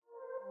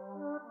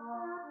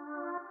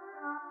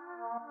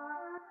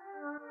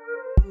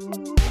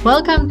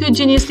Welcome to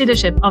Genius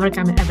Leadership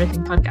Overcoming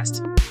Everything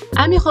podcast.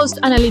 I'm your host,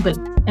 Anna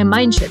Liebel, a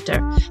mind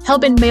shifter,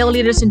 helping male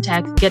leaders in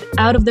tech get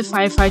out of the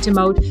firefighter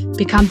mode,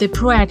 become the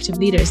proactive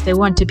leaders they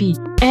want to be,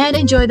 and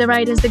enjoy the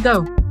ride as they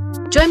go.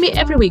 Join me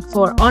every week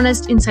for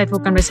honest,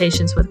 insightful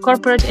conversations with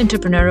corporate,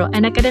 entrepreneurial,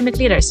 and academic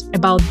leaders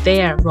about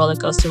their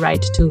rollercoaster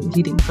ride to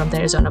leading from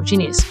their zone of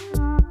genius.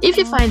 If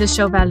you find the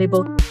show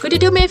valuable, could you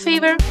do me a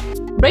favor?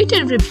 Rate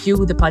and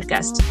review the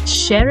podcast.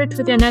 Share it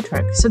with your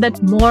network so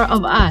that more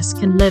of us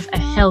can live a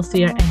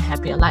healthier and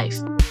happier life.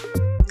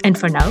 And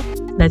for now,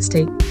 let's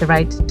take the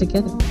ride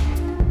together.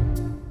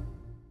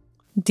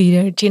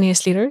 Dear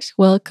Genius Leaders,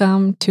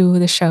 welcome to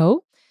the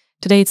show.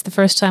 Today, it's the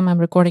first time I'm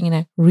recording in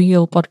a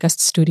real podcast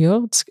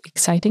studio. It's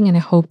exciting, and I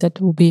hope that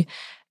will be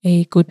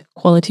a good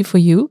quality for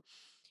you.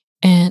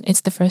 And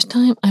it's the first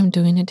time I'm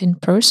doing it in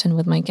person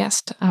with my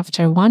guest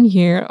after 1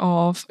 year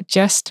of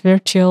just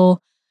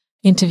virtual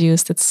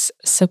interviews. That's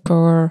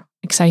super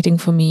exciting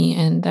for me,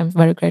 and I'm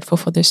very grateful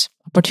for this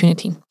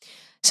opportunity.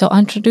 So I'll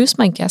introduce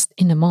my guest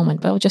in a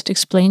moment, but I'll just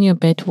explain you a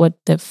bit what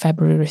the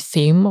February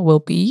theme will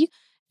be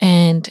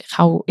and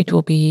how it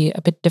will be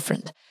a bit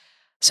different.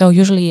 So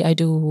usually I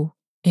do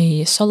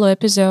a solo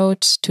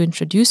episode to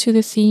introduce you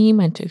the theme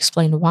and to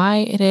explain why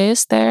it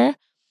is there.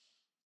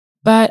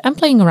 But I'm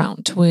playing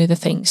around with the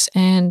things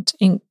and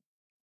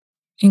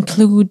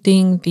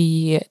including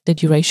the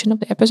duration of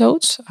the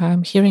episodes.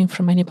 I'm hearing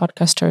from many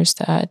podcasters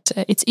that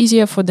it's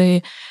easier for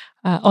the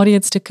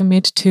audience to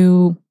commit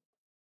to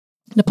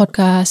the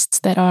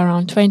podcasts that are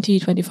around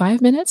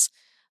 20-25 minutes.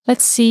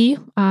 Let's see.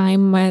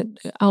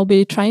 I'll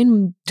be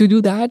trying to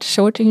do that,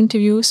 short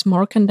interviews,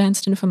 more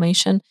condensed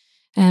information.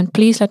 And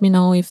please let me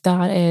know if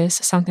that is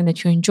something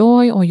that you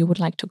enjoy or you would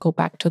like to go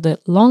back to the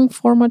long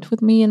format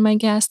with me and my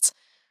guests,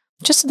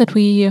 just so that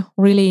we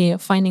really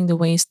finding the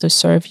ways to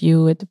serve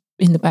you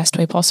in the best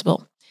way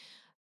possible.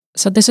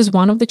 So this is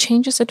one of the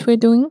changes that we're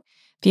doing.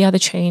 The other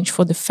change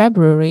for the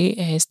February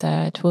is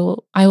that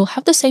I will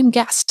have the same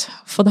guest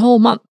for the whole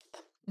month,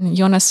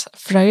 Jonas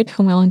Freud,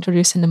 whom I'll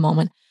introduce in a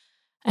moment.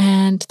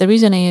 And the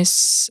reason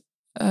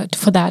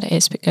for that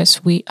is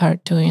because we are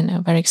doing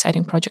a very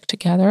exciting project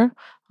together.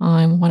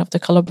 I'm one of the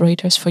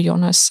collaborators for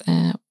Jonas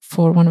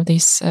for one of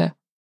these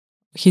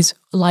his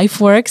life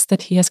works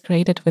that he has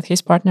created with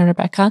his partner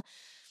Rebecca.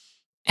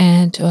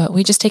 And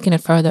we're just taking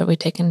it further. We're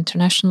taking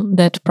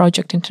that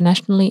project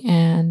internationally,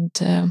 and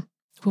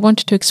we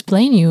wanted to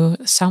explain you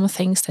some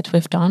things that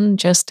we've done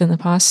just in the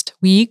past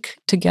week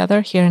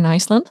together here in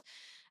Iceland.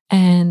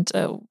 And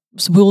so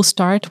we'll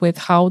start with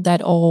how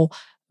that all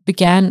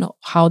began,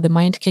 how the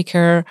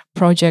Mindkicker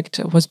project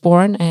was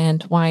born,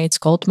 and why it's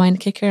called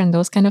Mindkicker, and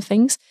those kind of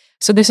things.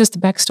 So this is the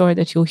backstory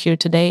that you'll hear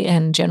today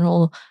and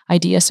general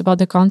ideas about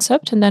the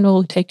concept, and then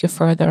we'll take you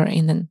further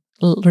in the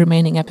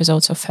remaining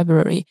episodes of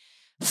February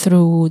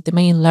through the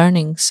main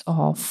learnings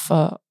of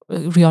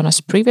Riona's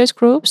previous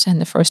groups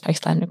and the first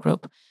Icelandic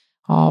group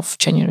of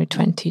January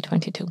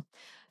 2022.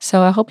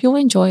 So I hope you'll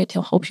enjoy it.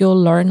 I hope you'll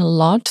learn a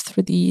lot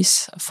through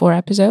these 4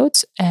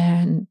 episodes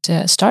and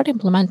start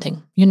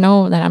implementing. You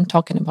know that I'm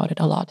talking about it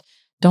a lot.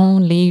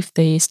 Don't leave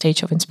the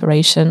stage of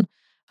inspiration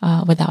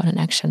without an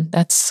action.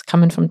 That's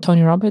coming from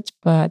Tony Robbins,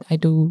 but I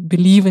do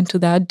believe into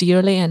that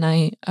dearly, and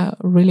I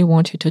really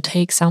want you to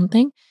take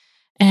something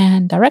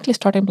and directly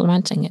start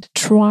implementing it.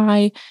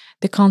 Try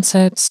the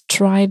concepts,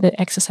 try the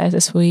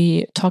exercises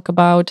we talk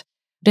about,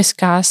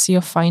 discuss your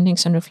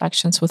findings and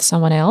reflections with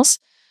someone else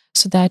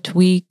so that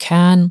we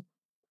can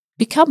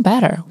become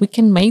better. We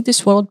can make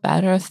this world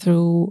better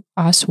through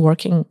us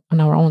working on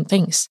our own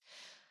things.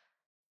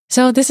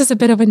 So this is a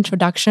bit of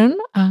introduction.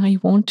 I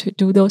won't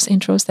do those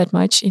intros that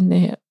much in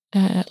the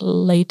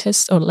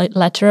latest or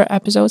latter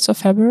episodes of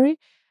February.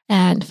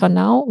 And for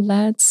now,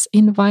 let's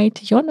invite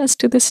Jonas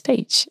to the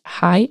stage.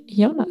 Hi,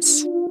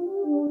 Jonas.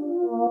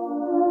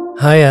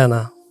 Hi,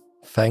 Anna.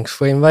 Thanks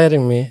for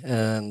inviting me.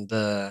 And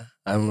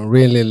I'm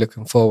really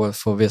looking forward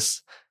for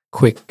this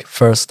quick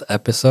first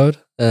episode.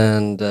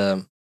 And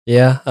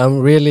I'm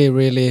really,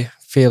 really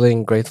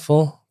feeling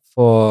grateful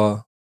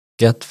for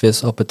get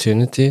this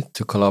opportunity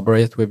to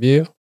collaborate with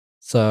you.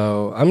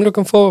 So I'm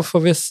looking forward for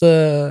this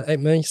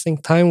amazing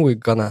time we're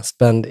gonna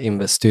spend in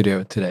the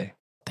studio today.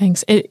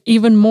 Thanks.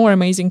 Even more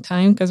amazing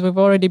time because we've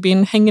already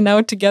been hanging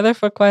out together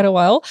for quite a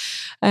while,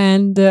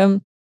 and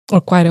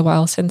or quite a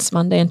while since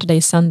Monday, and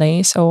today's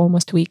Sunday, so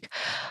almost a week.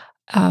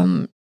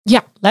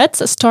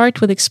 Let's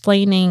start with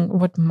explaining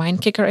what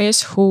Mindkicker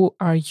is. Who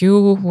are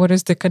you? What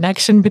is the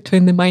connection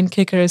between the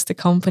Mindkicker as the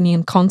company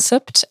and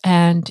concept,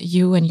 and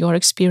you and your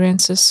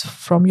experiences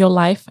from your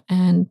life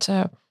and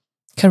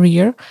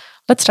career?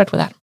 Let's start with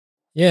that.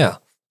 Yeah.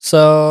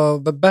 So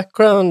the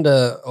background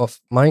of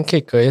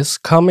Mindkicker is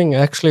coming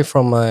actually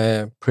from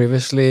my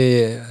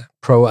previously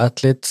pro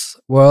athletes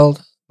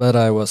world, that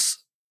I was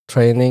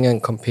training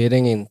and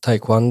competing in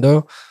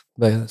Taekwondo,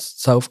 the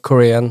South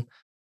Korean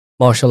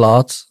martial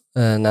arts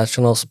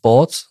national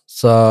sports.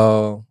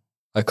 So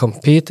I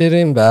competed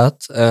in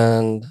that,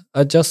 and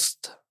I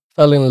just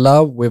fell in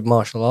love with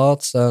martial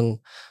arts and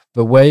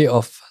the way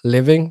of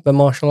living the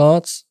martial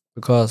arts,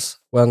 because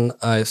when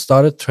I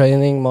started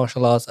training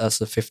martial arts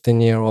as a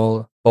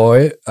 15-year-old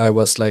boy, I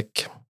was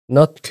like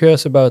not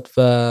curious about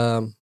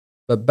the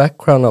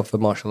background of the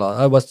martial art.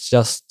 I was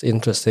just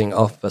interested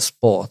of the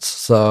sports.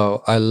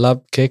 So I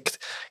loved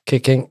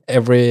kicking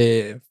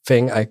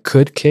everything I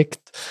could kick,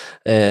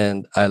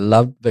 and I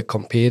loved the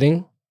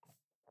competing.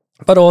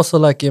 But also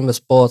like in the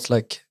sports,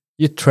 like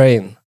you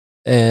train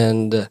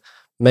and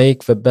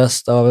make the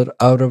best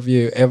out of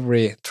you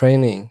every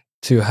training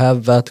to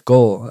have that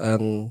goal.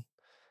 And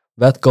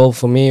that goal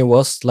for me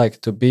was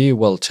like to be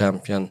world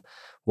champion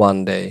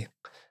one day.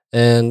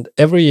 And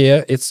every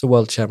year it's a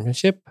world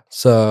championship.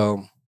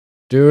 So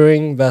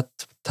during that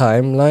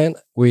timeline,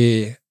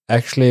 we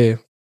actually,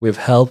 with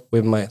help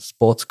with my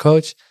sports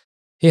coach,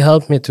 he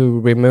helped me to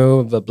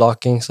remove the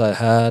blockings I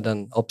had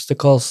and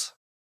obstacles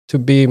to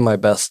be my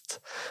best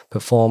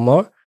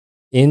performer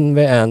in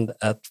the end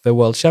at the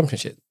world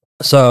championship.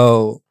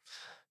 So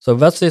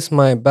that is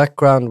my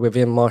background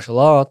within martial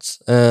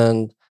arts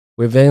and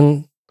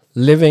within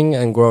living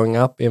and growing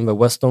up in the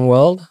Western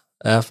world.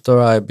 After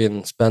I've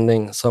been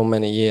spending so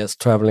many years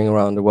traveling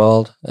around the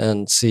world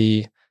and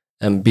see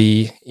and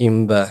be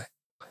in the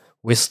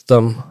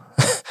wisdom,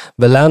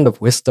 the land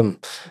of wisdom,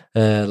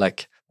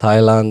 like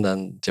Thailand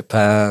and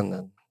Japan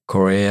and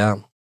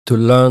Korea, to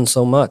learn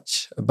so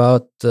much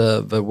about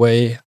the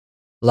way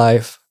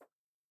life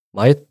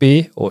might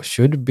be or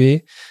should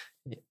be.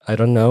 I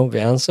don't know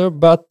the answer,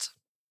 but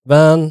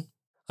then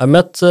I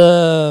met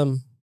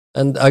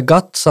and I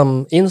got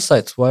some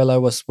insights while I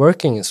was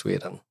working in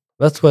Sweden.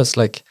 That was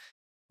like,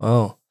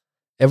 oh,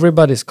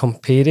 everybody's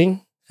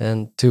competing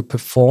and to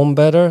perform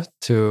better,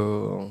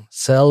 to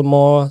sell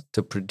more,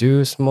 to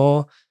produce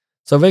more.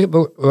 So they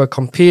were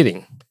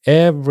competing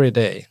every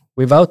day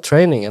without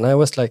training. And I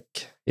was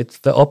like, it's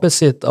the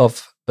opposite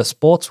of the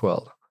sports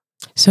world.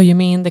 So you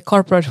mean the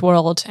corporate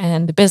world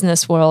and the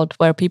business world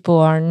where people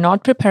are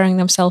not preparing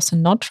themselves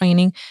and not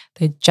training,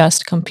 they're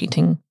just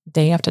competing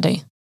day after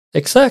day.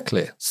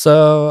 Exactly.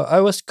 So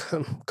I was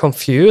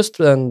confused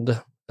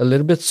and a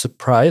little bit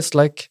surprised,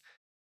 like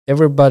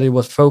everybody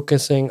was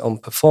focusing on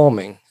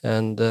performing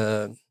and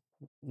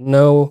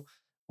no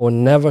or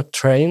never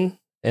train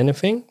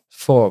anything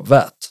for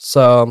that.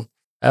 So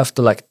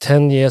after like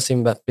 10 years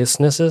in that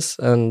businesses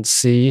and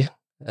see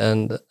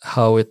and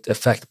how it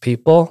affect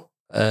people,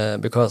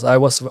 because I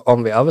was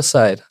on the other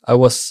side. I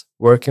was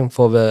working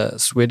for the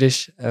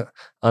Swedish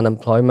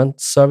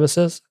employment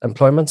services,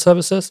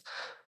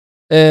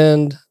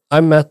 and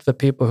I met the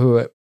people who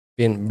had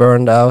been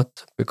burned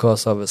out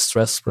because of the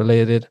stress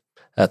related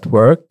at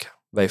work.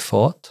 They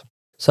thought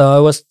so. I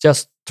was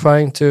just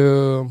trying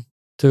to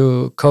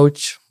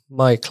coach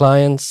my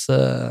clients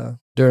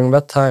during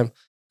that time,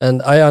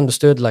 and I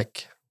understood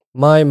like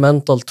my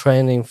mental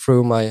training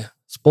through my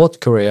sport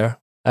career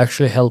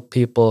actually helped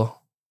people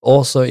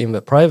also in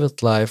the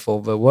private life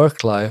or the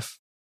work life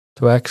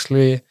to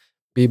actually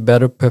be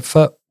better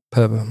Performer?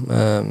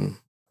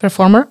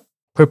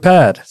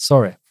 Prepared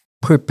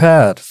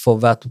for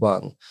that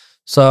one.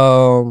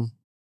 So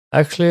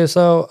actually,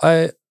 so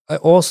I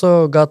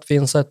also got the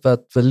insight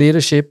that the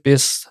leadership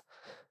is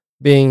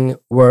being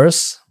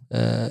worse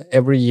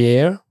every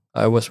year.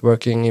 I was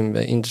working in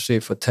the industry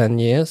for 10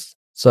 years.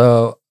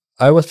 So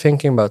I was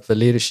thinking about the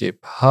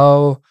leadership.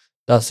 How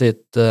does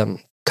it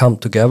come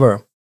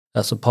together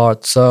as a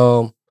part?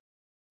 So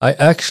I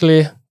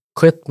actually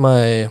quit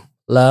my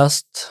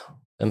last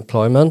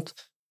employment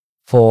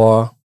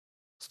for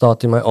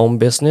starting my own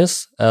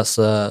business as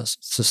a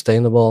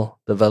sustainable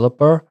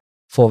developer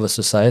for the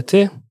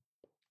society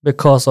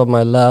because of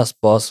my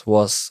last boss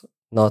was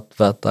not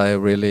that I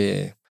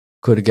really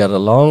could get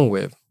along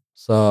with.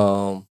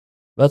 So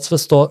that's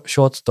the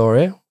short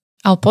story.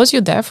 I'll pause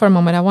you there for a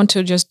moment. I want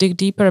to just dig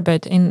deeper a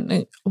bit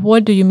in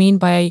what do you mean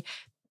by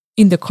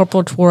in the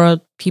corporate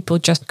world, people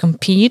just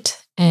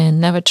compete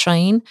and never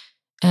train?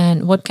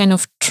 And what kind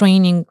of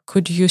training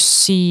could you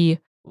see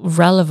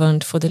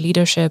relevant for the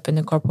leadership in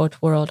the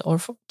corporate world or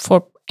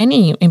for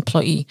any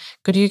employee?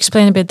 Could you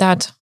explain a bit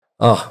that?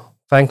 Oh,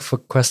 thanks for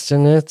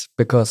questioning it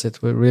because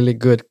it was a really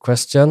good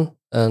question.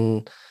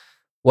 And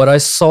what I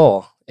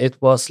saw,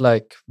 it was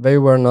like they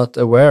were not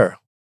aware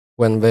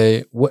when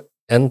they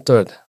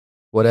entered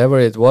whatever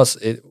it was.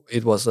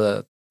 It was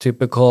a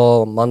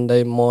typical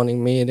Monday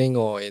morning meeting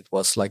or it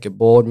was like a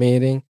board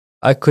meeting.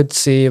 I could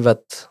see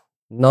that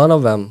none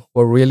of them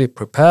were really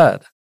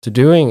prepared to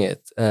doing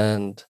it.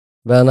 And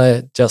then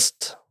I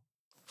just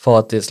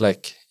thought it's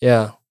like,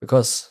 yeah,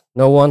 because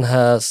no one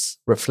has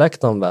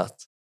reflect on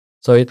that.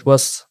 So it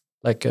was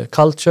like a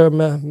culture,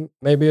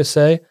 maybe you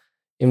say,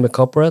 in the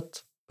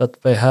corporate,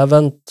 but they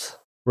haven't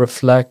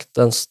reflect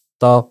and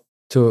stop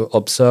to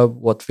observe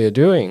what we're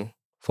doing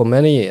for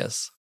many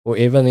years, or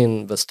even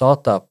in the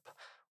startup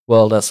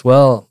world as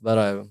well, that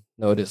I've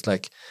noticed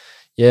like,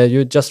 yeah,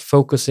 you're just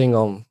focusing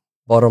on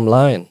bottom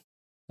line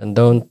and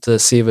don't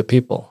see the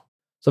people.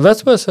 So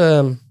that was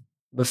the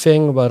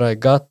thing that I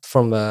got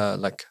from the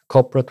like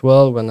corporate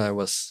world when I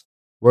was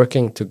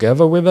working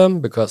together with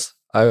them, because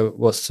I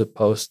was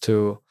supposed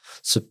to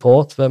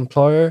support the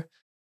employer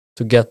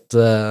to get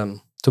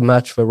to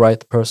match the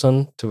right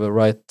person to the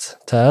right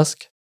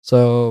task.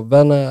 So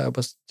then I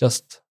was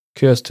just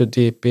curious to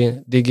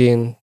dig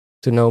in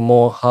to know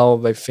more how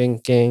they're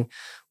thinking,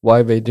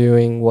 why they're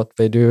doing what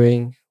they're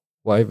doing,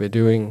 why they're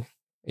doing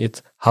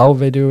it, how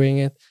they're doing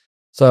it.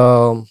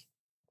 So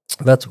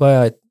that's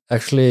why I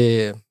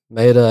actually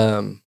made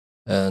an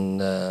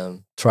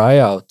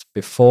tryout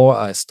before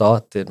I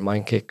started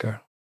Mindkicker.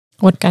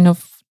 What kind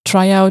of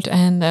tryout?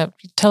 And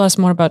tell us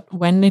more about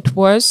when it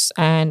was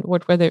and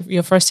what were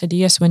your first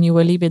ideas when you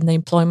were leaving the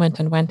employment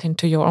and went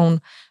into your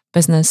own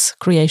business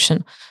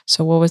creation.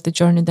 So what was the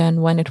journey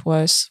then, when it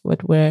was,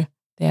 what were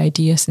the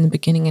ideas in the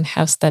beginning, and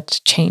how's that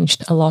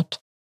changed a lot?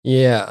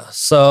 Yeah,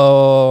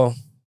 so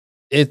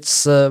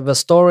it's the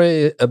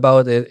story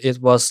about it.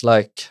 It was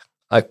like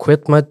I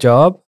quit my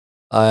job.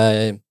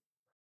 I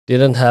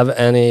didn't have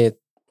any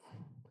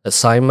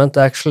assignment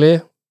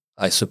actually.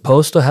 I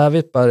supposed to have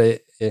it,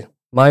 but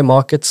my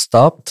market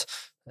stopped.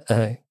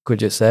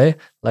 Could you say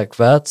like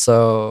that?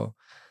 So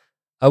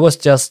I was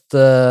just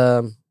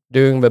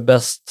doing the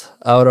best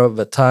out of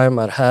the time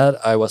I had.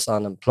 I was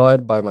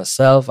unemployed by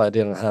myself. I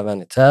didn't have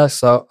any tasks,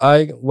 so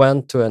I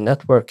went to a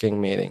networking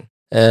meeting,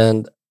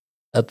 and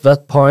at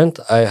that point,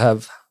 I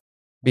have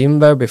been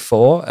there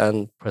before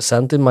and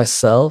presented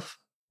myself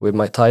with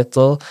my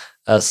title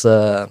as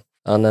an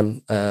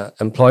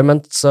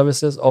employment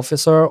services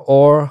officer,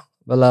 or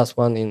the last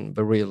one in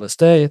the real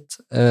estate.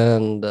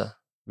 And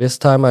this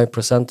time I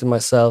presented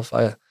myself.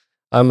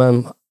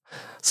 I'm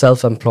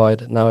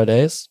self-employed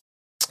nowadays.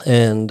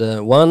 And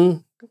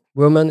one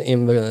woman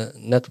in the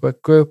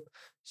network group,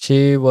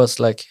 she was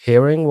like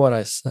hearing what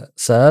I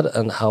said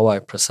and how I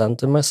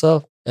presented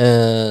myself.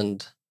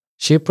 And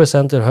she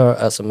presented her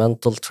as a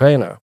mental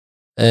trainer.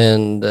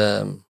 And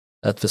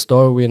at the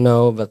store, we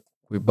know that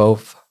we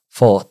both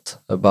thought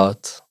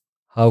about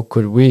how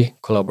could we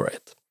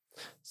collaborate.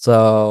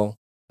 So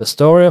the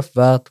story of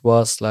that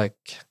was like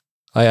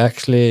I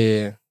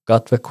actually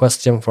got the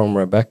question from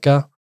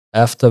Rebecca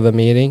after the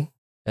meeting,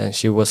 and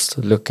she was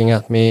looking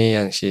at me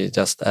and she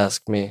just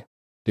asked me,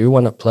 "Do you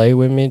want to play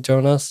with me,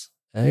 Jonas?"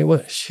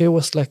 And she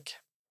was like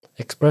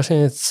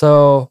expressing it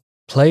so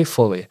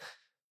playfully.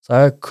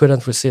 So I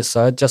couldn't resist.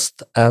 So I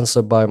just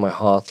answered by my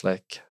heart,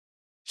 like,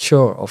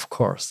 sure, of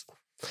course.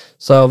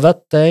 So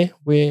that day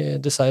we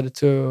decided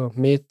to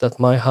meet at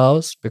my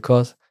house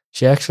because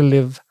she actually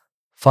lived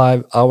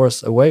 5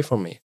 hours away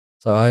from me.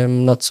 So I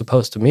am not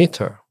supposed to meet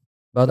her.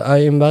 But I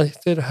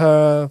invited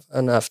her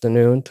an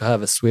afternoon to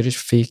have a Swedish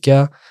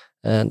fika.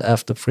 And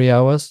after 3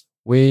 hours,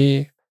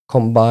 we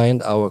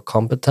combined our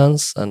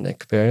competence and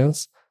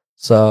experience.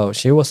 So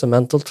she was a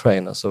mental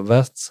trainer, so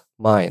that's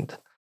mind.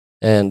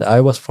 And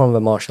I was from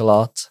the martial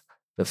arts,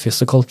 the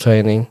physical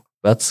training,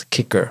 that's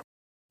kicker.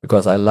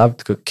 Because I love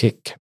to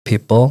kick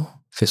people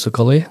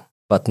physically,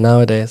 but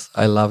nowadays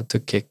I love to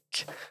kick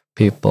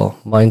people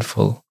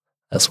mindful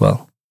as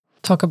well.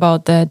 Talk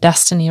about the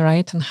destiny,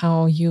 right? And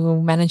how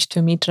you managed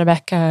to meet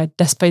Rebecca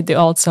despite the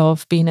odds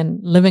of being and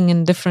living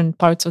in different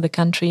parts of the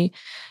country,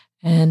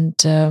 and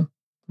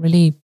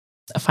really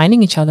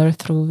finding each other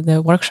through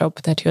the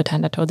workshop that you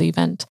attended or the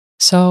event.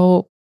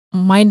 So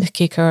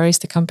Mindkicker is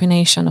the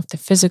combination of the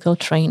physical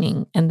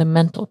training and the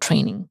mental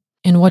training.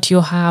 And what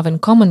you have in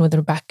common with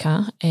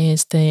Rebecca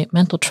is the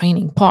mental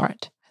training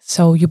part.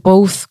 So you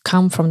both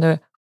come from the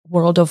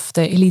world of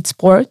the elite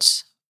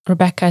sports.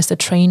 Rebecca is the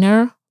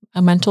trainer,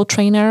 a mental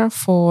trainer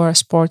for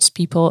sports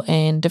people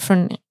in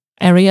different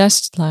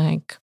areas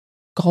like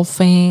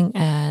golfing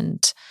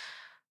and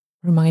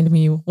remind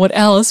me what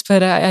else,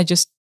 but I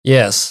just...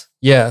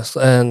 Yes,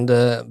 and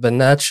the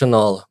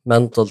national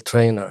mental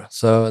trainer,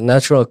 so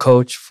national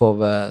coach for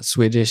the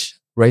Swedish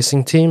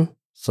racing team.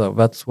 So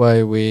that's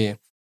why we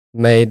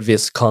made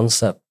this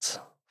concept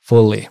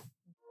fully.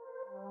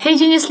 Hey,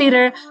 Genius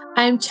Leader,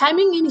 I'm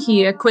chiming in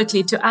here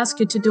quickly to ask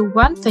you to do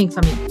one thing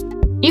for me.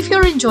 If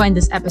you're enjoying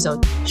this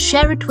episode,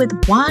 share it with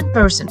one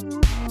person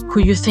who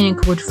you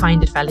think would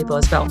find it valuable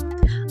as well.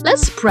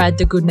 Let's spread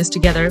the goodness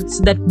together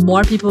so that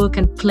more people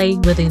can play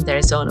within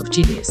their zone of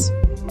genius.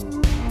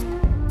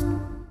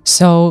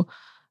 So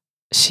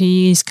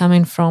she's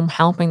coming from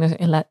helping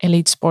the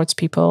elite sports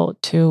people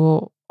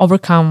to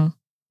overcome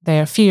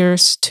their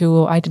fears,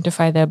 to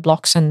identify their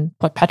blocks and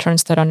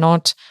patterns that are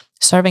not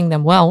serving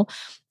them well,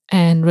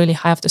 and really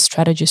have the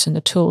strategies and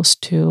the tools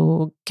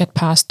to get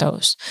past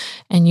those.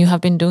 And you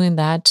have been doing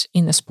that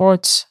in the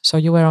sports. So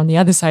you were on the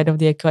other side of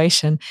the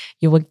equation.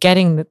 You were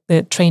getting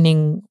the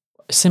training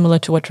similar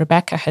to what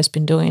Rebecca has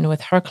been doing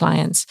with her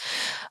clients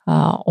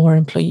or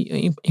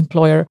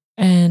employer.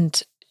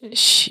 And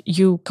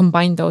you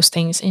combine those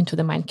things into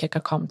the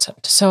Mindkicker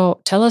concept. So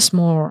tell us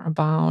more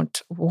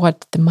about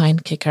what the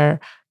Mindkicker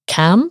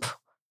camp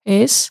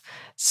is.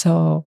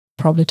 So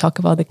probably talk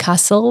about the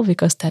castle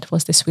because that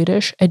was the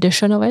Swedish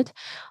edition of it.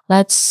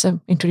 Let's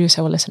introduce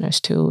our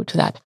listeners to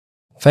that.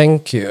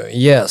 Thank you.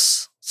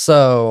 Yes.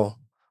 So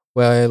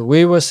while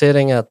we were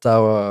sitting at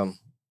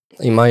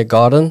in my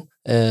garden,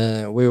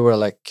 we were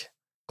like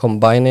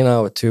combining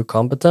our two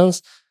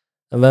competence,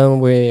 and then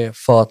we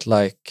thought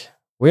like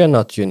we are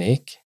not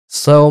unique.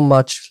 so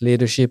much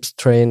leadership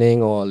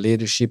training or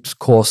leadership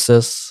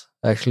courses,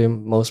 actually,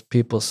 most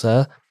people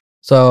say.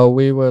 So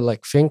we were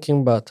like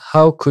thinking about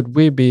how could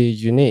we be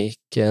unique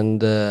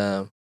and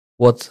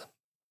what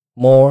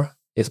more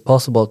is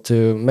possible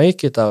to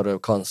make it out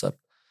of concept.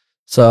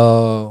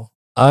 So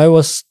I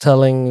was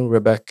telling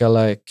Rebecca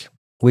like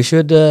we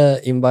should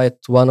invite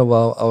one of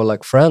our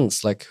like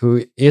friends like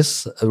who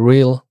is a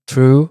real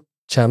true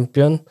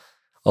champion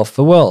of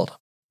the world,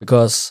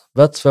 because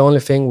that's the only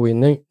thing we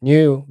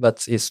knew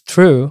that is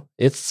true.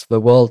 It's the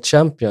world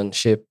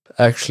championship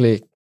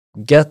actually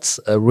gets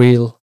a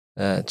real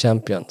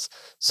champions.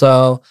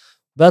 So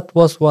that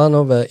was one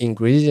of the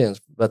ingredients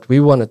that we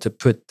wanted to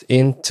put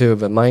into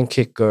the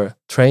Mindkicker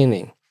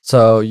training.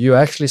 So you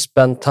actually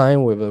spend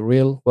time with a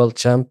real world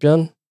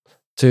champion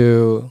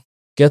to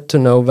get to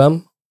know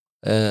them.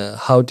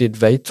 How did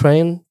they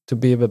train to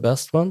be the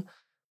best one?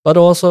 But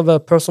also the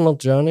personal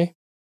journey,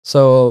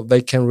 so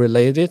they can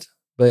relate it.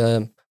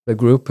 The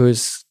group who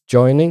is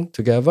joining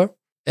together,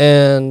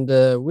 and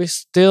we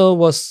still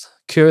was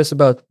curious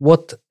about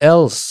what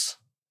else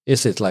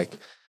is it like.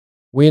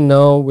 We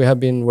know we have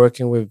been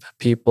working with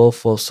people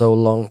for so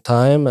long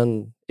time,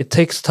 and it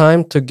takes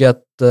time to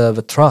get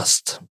the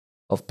trust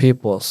of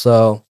people.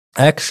 So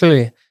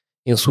actually,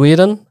 in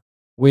Sweden,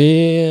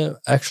 we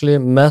actually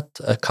met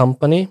a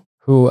company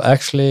who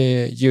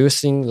actually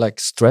using like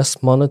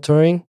stress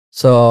monitoring.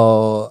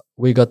 So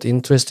we got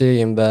interested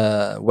in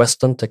the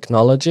Western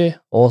technology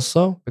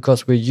also,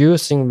 because we're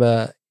using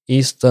the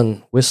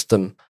Eastern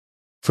wisdom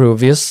through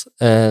this,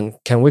 and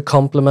can we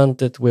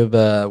complement it with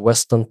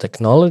Western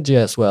technology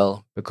as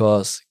well,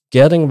 because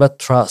getting that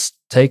trust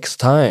takes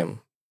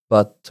time,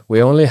 but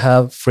we only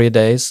have 3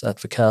 days at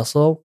the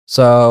castle.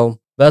 So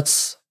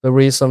that's the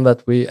reason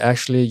that we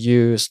actually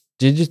use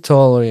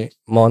digitally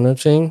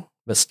monitoring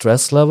the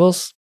stress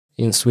levels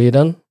in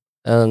Sweden.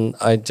 And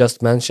I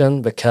just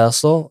mentioned the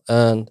castle,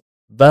 and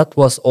that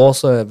was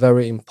also a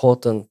very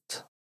important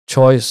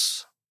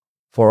choice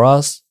for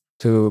us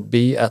to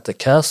be at the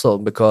castle,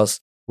 because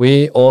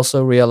we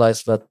also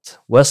realized that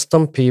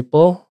Western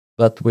people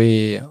that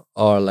we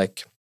are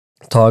like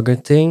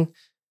targeting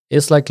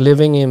is like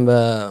living in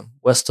the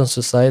Western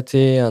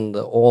society and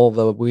all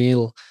the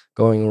wheel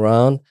going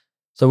around.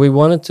 So we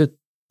wanted to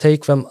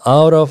take them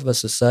out of the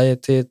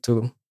society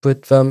to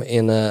put them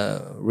in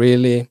a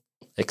really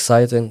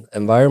exciting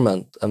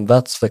environment, and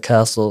that's the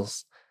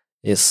castles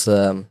is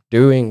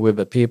doing with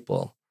the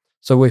people.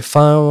 So we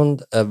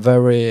found a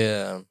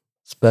very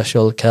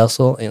special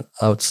castle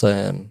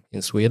outside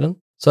in Sweden.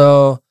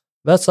 So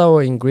that's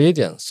our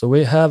ingredients. So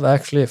we have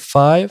actually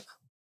 5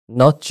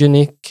 not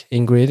unique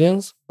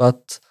ingredients,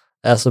 but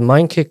as a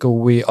Mindkicker,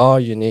 we are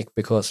unique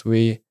because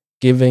we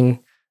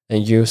giving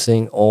and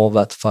using all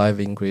that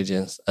 5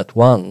 ingredients at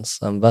once,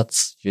 and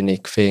that's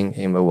unique thing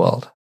in the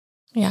world.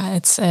 Yeah,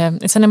 it's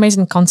an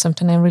amazing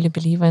concept, and I really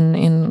believe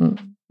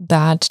in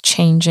that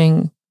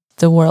changing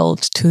the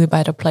world to a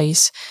better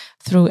place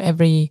through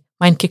every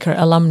Mindkicker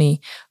alumni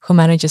who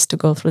manages to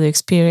go through the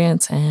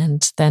experience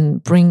and then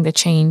bring the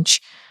change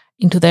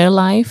into their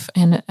life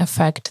and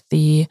affect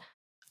the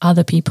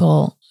other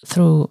people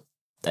through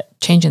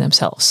changing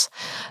themselves.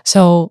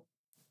 So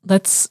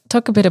let's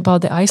talk a bit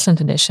about the Iceland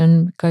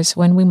edition, because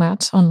when we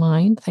met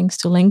online, thanks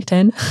to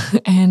LinkedIn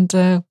and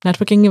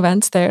networking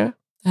events there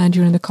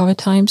during the COVID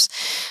times,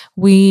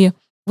 we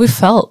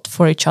felt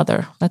for each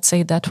other. Let's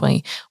say it that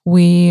way.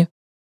 We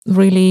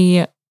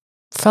really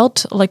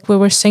felt like we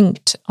were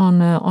synced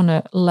on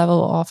a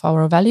level of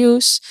our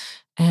values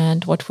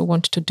and what we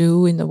want to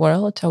do in the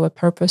world, our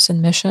purpose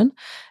and mission.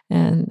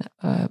 And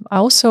I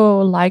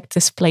also liked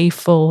this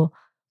playful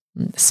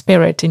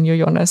spirit in you,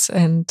 Jonas,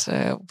 and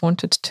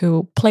wanted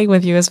to play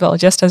with you as well,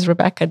 just as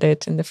Rebecca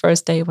did in the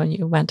first day when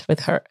you went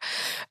with her.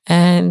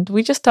 And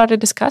we just started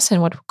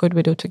discussing what could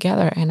we do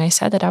together. And I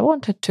said that I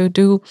wanted to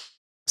do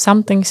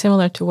something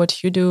similar to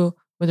what you do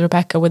with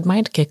Rebecca with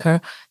Mindkicker,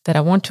 that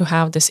I want to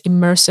have this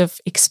immersive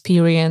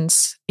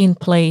experience in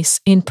place,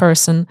 in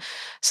person,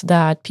 so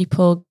that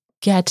people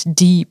get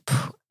deep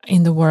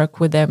in the work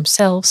with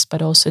themselves,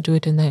 but also do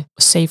it in a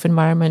safe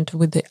environment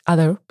with the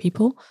other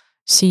people,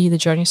 see the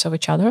journeys of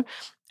each other,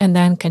 and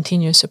then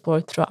continue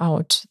support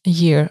throughout a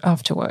year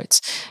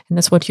afterwards. And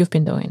that's what you've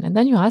been doing. And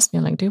then you asked me,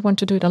 like, do you want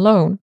to do it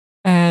alone?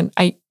 And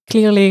I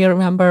clearly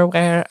remember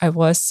where I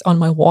was on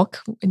my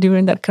walk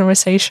during that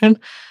conversation.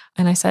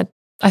 And I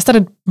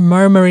started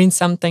murmuring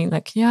something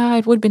like, yeah,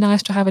 it would be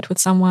nice to have it with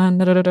someone.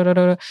 Da, da, da, da,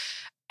 da.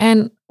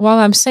 And while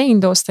I'm saying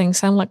those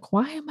things, I'm like,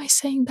 why am I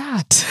saying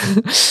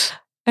that?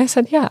 I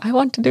said, yeah, I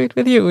want to do it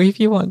with you if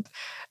you want.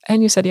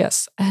 And you said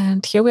yes.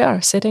 And here we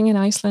are sitting in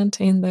Iceland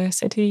in the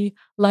city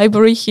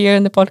library here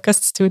in the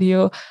podcast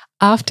studio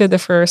after the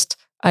first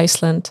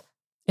Iceland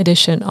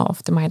edition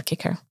of the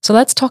Mindkicker. So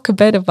let's talk a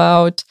bit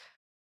about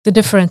the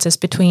differences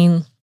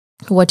between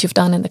what you've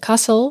done in the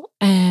castle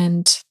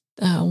and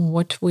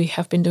what we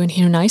have been doing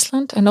here in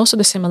Iceland, and also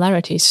the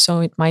similarities.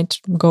 So it might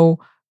go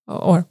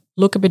or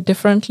look a bit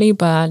differently,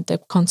 but the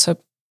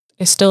concept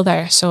is still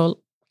there. So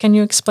can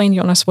you explain,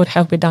 Jonas, what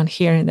have we done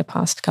here in the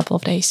past couple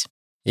of days?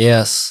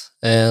 Yes.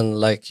 And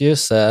like you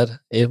said,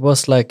 it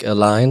was like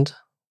aligned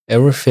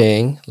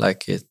everything.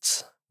 Like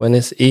it's when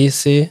it's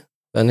easy,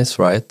 then it's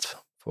right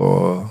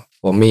for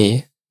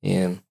me.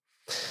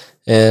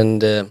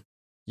 And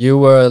you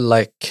were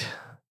like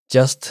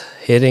just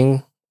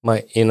hitting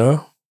my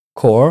inner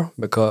core,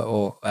 because,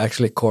 or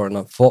actually core,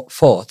 not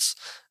thoughts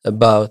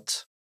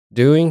about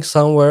doing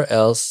somewhere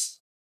else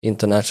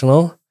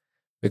international.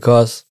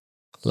 Because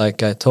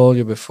like I told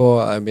you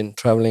before, I've been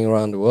traveling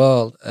around the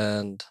world,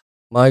 and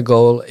my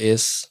goal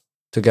is,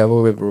 together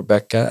with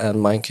Rebecca and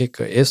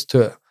Mindkicker, is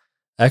to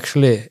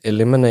actually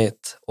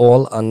eliminate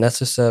all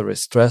unnecessary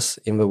stress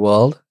in the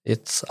world.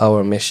 It's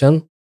our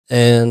mission.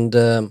 And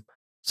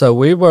so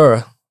we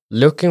were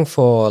looking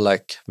for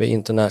like the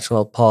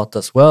international part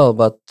as well,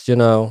 but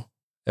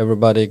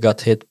everybody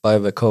got hit by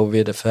the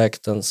COVID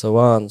effect and so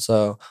on.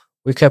 So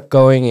we kept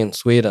going in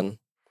Sweden.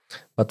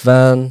 But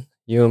then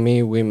you and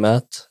me, we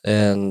met,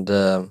 and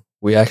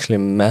we actually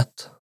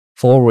met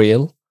for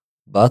real,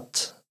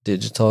 but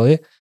digitally.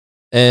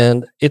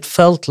 And it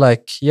felt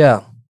like,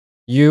 yeah,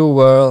 you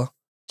were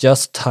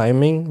just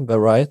timing the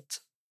right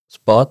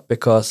spot,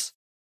 because,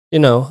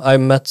 I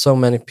met so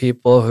many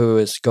people who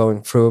is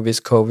going through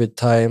this COVID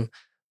time,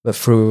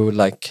 through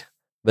like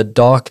the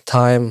dark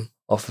time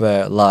of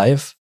their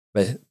life.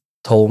 They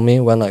told me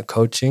when I'm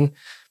coaching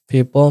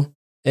people.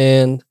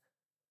 And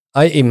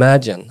I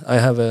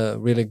have a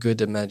really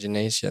good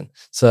imagination.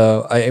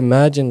 So I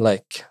imagine,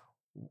 like,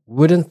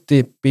 wouldn't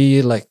it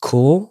be like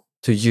cool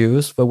to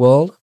use the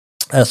world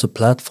as a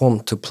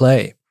platform to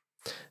play?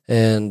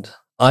 And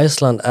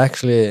Iceland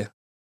actually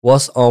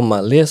was on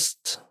my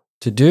list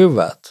to do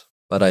that,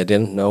 but I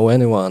didn't know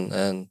anyone.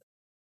 And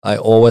I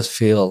always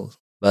feel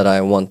that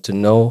I want to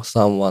know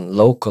someone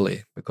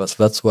locally, because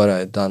that's what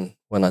I've done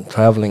when I'm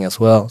traveling as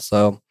well.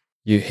 So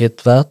you hit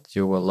that,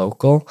 you were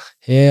local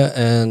here,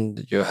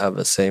 and you have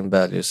the same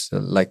values,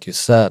 like you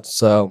said.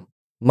 So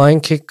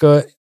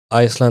Mindkicker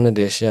Iceland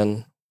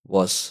edition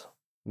was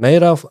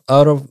made out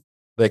of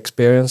the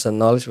experience and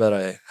knowledge that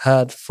I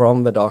had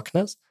from the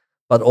darkness,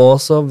 but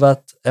also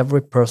that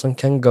every person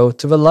can go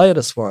to the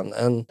lightest one.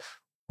 And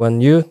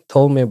when you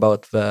told me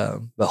about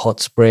the hot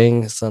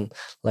springs and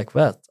like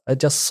that, I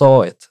just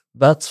saw it.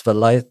 That's the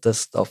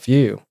lightest of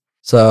you.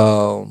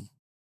 So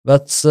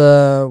that's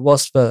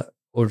was the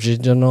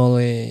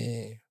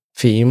originally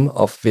theme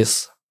of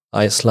this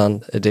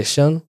Iceland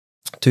edition,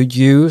 to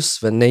use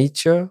the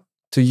nature,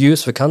 to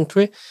use the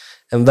country,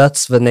 and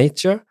that's the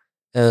nature.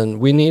 And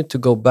we need to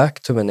go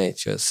back to the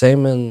nature.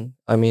 Same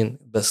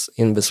this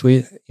in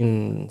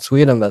in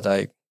Sweden that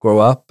I grew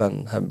up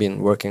and have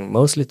been working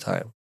mostly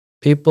time.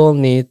 People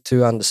need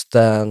to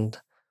understand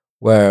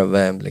where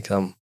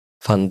the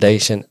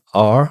foundation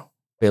are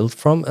built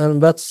from,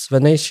 and that's the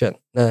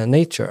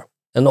nature.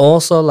 And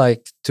also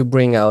like to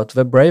bring out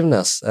the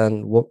braveness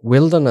and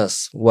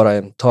wilderness, what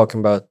I'm talking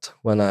about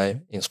when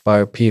I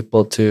inspire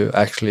people to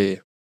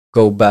actually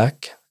go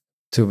back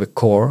to the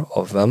core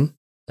of them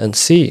and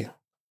see,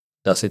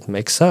 does it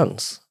make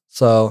sense?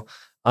 So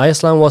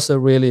Iceland was a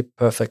really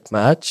perfect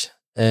match.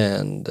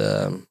 And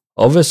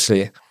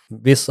obviously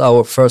this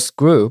our first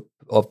group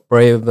of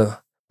brave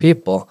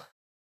people,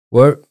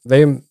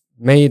 they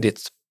made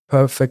it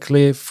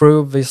perfectly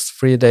through this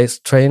 3 days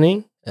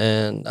training.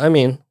 And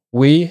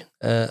we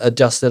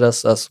adjusted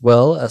us as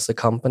well as a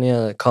company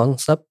and a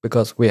concept,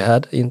 because we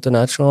had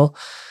international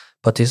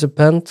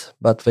participant,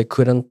 but they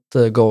couldn't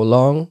go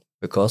along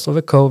because of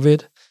the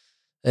COVID.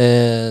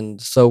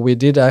 And so we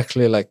did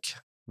actually like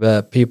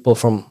the people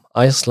from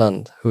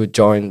Iceland who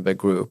joined the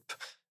group,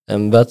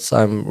 and that's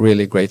I'm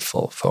really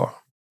grateful for.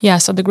 Yeah,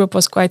 so the group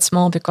was quite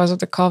small because of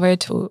the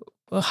COVID.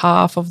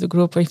 Half of the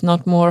group, if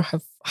not more,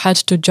 have had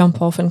to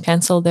jump off and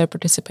cancel their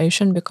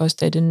participation because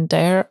they didn't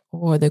dare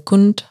or they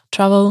couldn't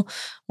travel.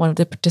 One of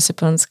the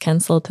participants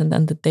canceled, and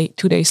then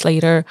 2 days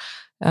later,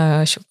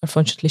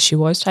 unfortunately, she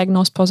was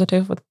diagnosed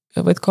positive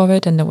with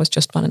COVID, and there was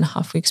just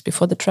 1.5 weeks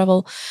before the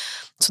travel.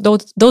 So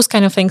those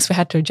kind of things we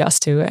had to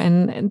adjust to,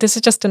 and this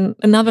is just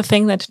another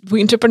thing that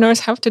we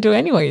entrepreneurs have to do,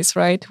 anyways,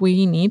 right?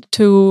 We need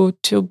to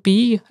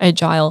be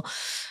agile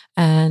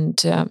and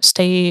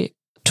stay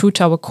true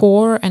to our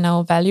core and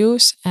our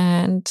values,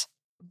 and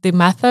the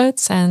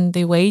methods and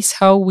the ways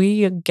how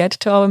we get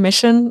to our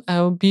mission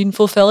being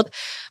fulfilled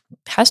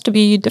has to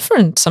be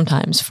different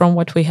sometimes from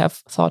what we have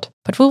thought.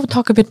 But we'll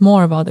talk a bit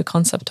more about the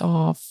concept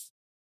of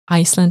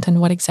Iceland and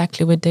what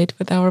exactly we did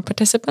with our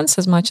participants,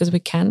 as much as we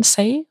can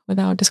say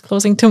without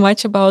disclosing too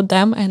much about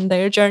them and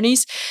their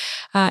journeys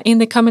in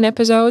the coming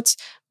episodes.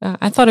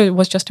 I thought it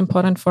was just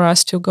important for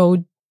us to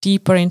go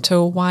deeper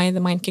into why the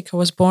Mindkicker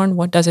was born,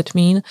 what does it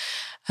mean,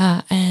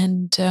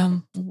 and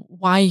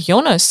why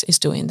Jonas is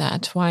doing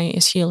that. Why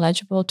is he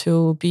eligible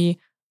to be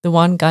the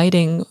one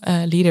guiding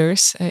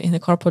leaders in the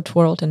corporate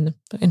world and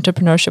the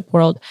entrepreneurship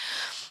world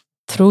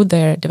through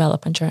their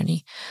development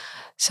journey?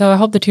 So I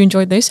hope that you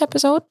enjoyed this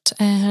episode,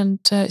 and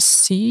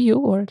see you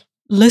or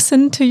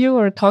listen to you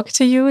or talk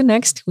to you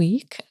next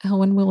week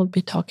when we will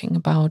be talking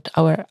about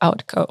our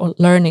or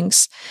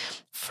learnings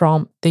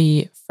from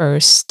the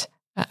first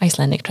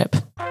Icelandic trip.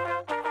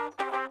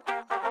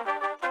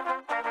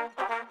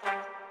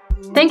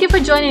 Thank you for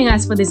joining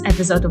us for this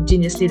episode of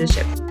Genius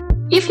Leadership.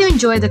 If you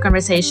enjoyed the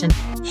conversation,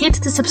 hit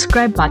the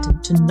subscribe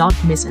button to not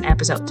miss an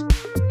episode.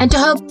 And to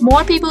help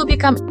more people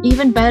become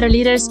even better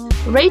leaders,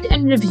 rate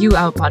and review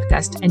our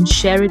podcast and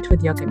share it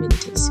with your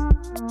communities.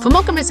 For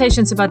more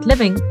conversations about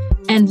living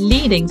and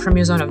leading from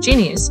your zone of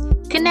genius,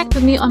 connect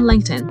with me on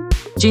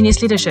LinkedIn.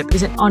 Genius Leadership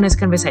is an honest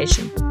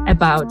conversation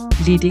about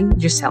leading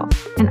yourself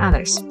and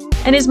others.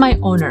 And it's my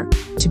honor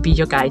to be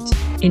your guide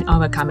in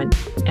overcoming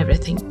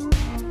everything.